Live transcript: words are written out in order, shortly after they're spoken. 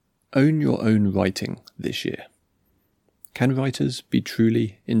Own your own writing this year. Can writers be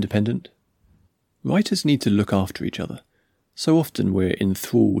truly independent? Writers need to look after each other. So often we're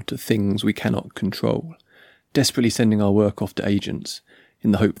enthralled to things we cannot control, desperately sending our work off to agents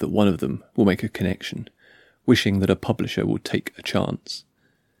in the hope that one of them will make a connection, wishing that a publisher will take a chance.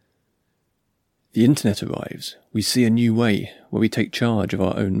 The internet arrives. We see a new way where we take charge of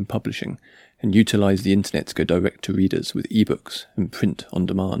our own publishing and utilise the internet to go direct to readers with ebooks and print on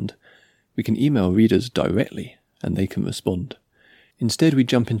demand. We can email readers directly and they can respond. Instead, we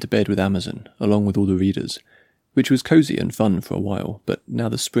jump into bed with Amazon along with all the readers, which was cosy and fun for a while, but now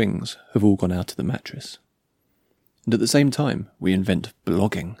the springs have all gone out of the mattress. And at the same time, we invent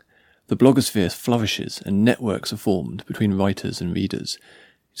blogging. The blogosphere flourishes and networks are formed between writers and readers.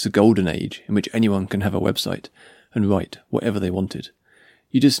 It's a golden age in which anyone can have a website and write whatever they wanted.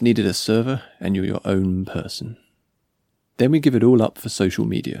 You just needed a server and you're your own person. Then we give it all up for social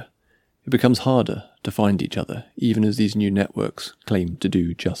media. It becomes harder to find each other, even as these new networks claim to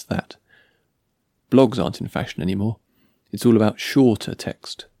do just that. Blogs aren't in fashion anymore. It's all about shorter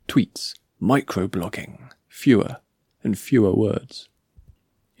text, tweets, microblogging, fewer and fewer words.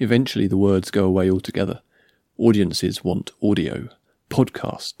 Eventually the words go away altogether. Audiences want audio.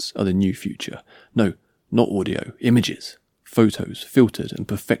 Podcasts are the new future. No, not audio, images, photos, filtered and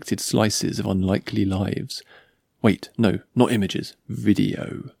perfected slices of unlikely lives. Wait, no, not images,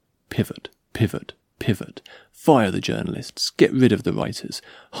 video. Pivot, pivot, pivot. Fire the journalists, get rid of the writers,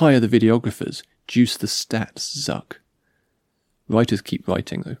 hire the videographers, juice the stats, Zuck. Writers keep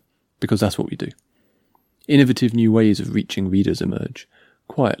writing, though, because that's what we do. Innovative new ways of reaching readers emerge,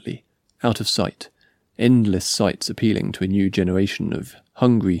 quietly, out of sight, endless sites appealing to a new generation of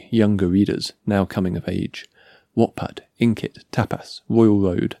hungry, younger readers now coming of age. Wattpad, Inkit, Tapas, Royal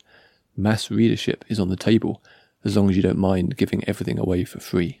Road. Mass readership is on the table, as long as you don't mind giving everything away for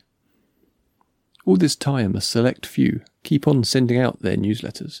free. All this time, a select few keep on sending out their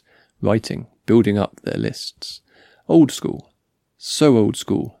newsletters, writing, building up their lists. Old school. So old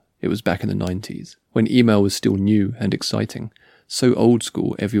school, it was back in the 90s, when email was still new and exciting. So old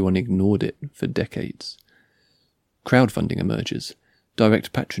school, everyone ignored it for decades. Crowdfunding emerges.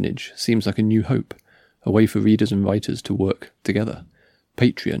 Direct patronage seems like a new hope, a way for readers and writers to work together.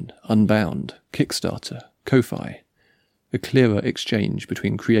 Patreon, Unbound, Kickstarter, Ko-Fi. A clearer exchange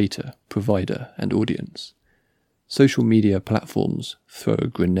between creator, provider and audience. Social media platforms throw a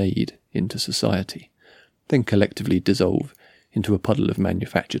grenade into society, then collectively dissolve into a puddle of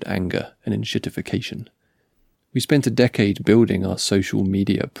manufactured anger and enshittification. We spent a decade building our social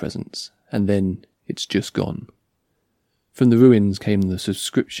media presence, and then it's just gone. From the ruins came the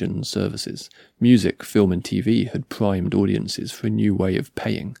subscription services. Music, film and TV had primed audiences for a new way of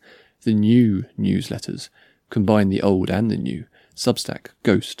paying. The new newsletters combine the old and the new. Substack,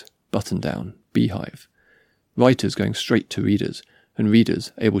 Ghost, Button Down, Beehive. Writers going straight to readers, and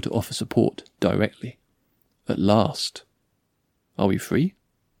readers able to offer support directly. At last. Are we free?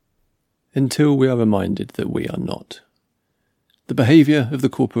 Until we are reminded that we are not. The behaviour of the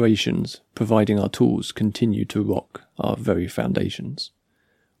corporations providing our tools continue to rock our very foundations.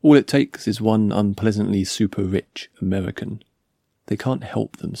 All it takes is one unpleasantly super rich American. They can't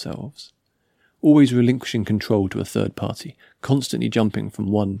help themselves. Always relinquishing control to a third party, constantly jumping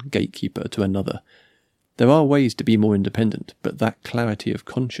from one gatekeeper to another. There are ways to be more independent, but that clarity of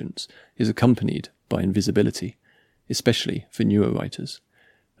conscience is accompanied by invisibility, especially for newer writers.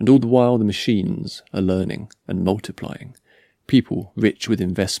 And all the while the machines are learning and multiplying. People rich with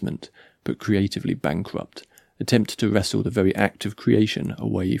investment, but creatively bankrupt, attempt to wrestle the very act of creation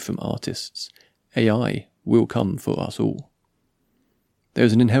away from artists. AI will come for us all. There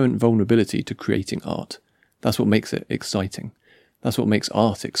is an inherent vulnerability to creating art. That's what makes it exciting. That's what makes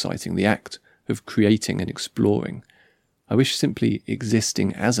art exciting, the act of creating and exploring. I wish simply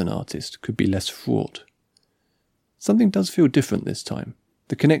existing as an artist could be less fraught. Something does feel different this time.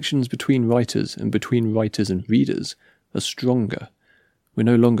 The connections between writers and readers are stronger. We're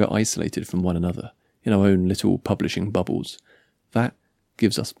no longer isolated from one another in our own little publishing bubbles. That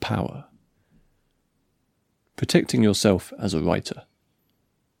gives us power. Protecting yourself as a writer.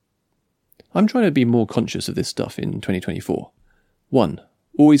 I'm trying to be more conscious of this stuff in 2024. 1.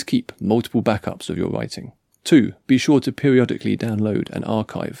 Always keep multiple backups of your writing. 2. Be sure to periodically download an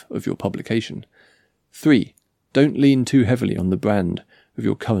archive of your publication. 3. Don't lean too heavily on the brand of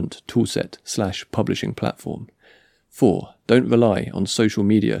your current toolset/publishing platform. 4. Don't rely on social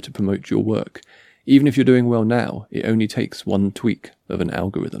media to promote your work. Even if you're doing well now, it only takes one tweak of an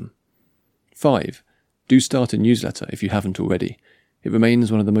algorithm. 5. Do start a newsletter if you haven't already. It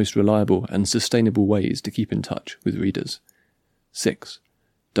remains one of the most reliable and sustainable ways to keep in touch with readers. 6.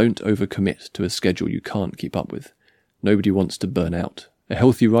 Don't overcommit to a schedule you can't keep up with. Nobody wants to burn out. A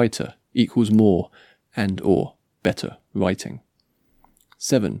healthy writer equals more and/or better writing.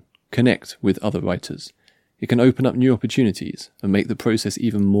 7. Connect with other writers. It can open up new opportunities and make the process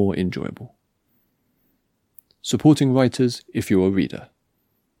even more enjoyable. Supporting writers if you're a reader.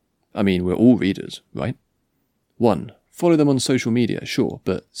 I mean, we're all readers, right? 1. Follow them on social media, sure,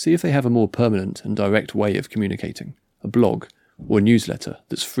 but see if they have a more permanent and direct way of communicating, a blog or a newsletter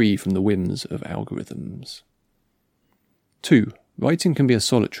that's free from the whims of algorithms. 2. Writing can be a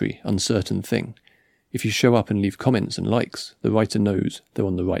solitary, uncertain thing. If you show up and leave comments and likes, the writer knows they're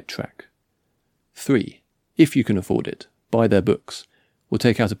on the right track. 3. If you can afford it, buy their books, or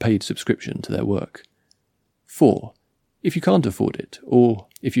take out a paid subscription to their work. 4. If you can't afford it, or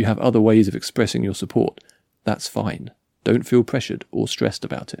if you have other ways of expressing your support, that's fine. Don't feel pressured or stressed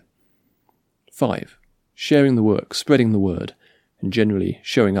about it. 5. Sharing the work, spreading the word, and generally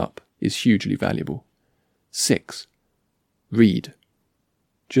showing up is hugely valuable. 6. Read.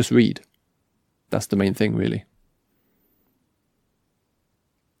 Just read. That's the main thing, really.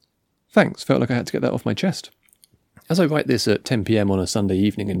 Thanks, felt like I had to get that off my chest. As I write this at 10 p.m. on a Sunday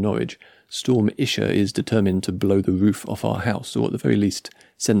evening in Norwich, Storm Isha is determined to blow the roof off our house, or at the very least,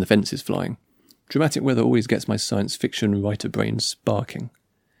 send the fences flying. Dramatic weather always gets my science fiction writer brain sparking.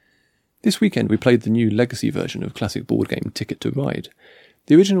 This weekend we played the new legacy version of classic board game Ticket to Ride.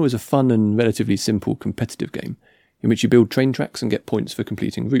 The original is a fun and relatively simple competitive game, in which you build train tracks and get points for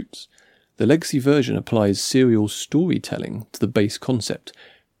completing routes. The legacy version applies serial storytelling to the base concept,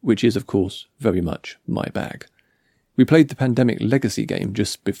 which is, of course, very much my bag. We played the Pandemic Legacy game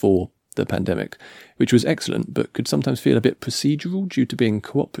just before the pandemic, which was excellent but could sometimes feel a bit procedural due to being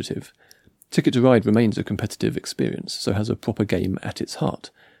cooperative. Ticket to Ride remains a competitive experience, so has a proper game at its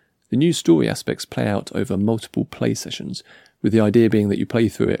heart. The new story aspects play out over multiple play sessions, with the idea being that you play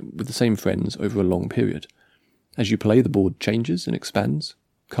through it with the same friends over a long period. As you play, the board changes and expands,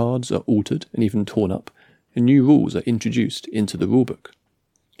 cards are altered and even torn up, and new rules are introduced into the rulebook.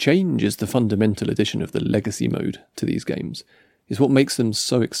 Change is the fundamental addition of the legacy mode to these games. It's what makes them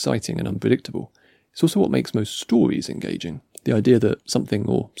so exciting and unpredictable. It's also what makes most stories engaging, the idea that something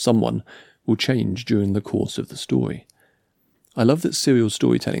or someone will change during the course of the story. I love that serial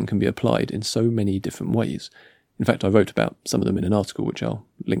storytelling can be applied in so many different ways. In fact, I wrote about some of them in an article which I'll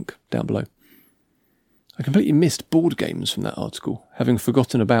link down below. I completely missed board games from that article, having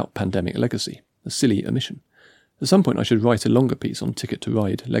forgotten about Pandemic Legacy, a silly omission. At some point I should write a longer piece on Ticket to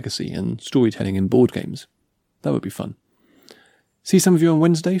Ride, Legacy, and storytelling in board games. That would be fun. See some of you on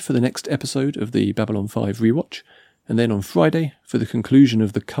Wednesday for the next episode of the Babylon 5 rewatch, and then on Friday for the conclusion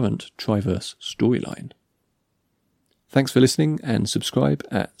of the current Triverse storyline. Thanks for listening, and subscribe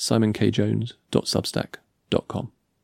at simonkjones.substack.com.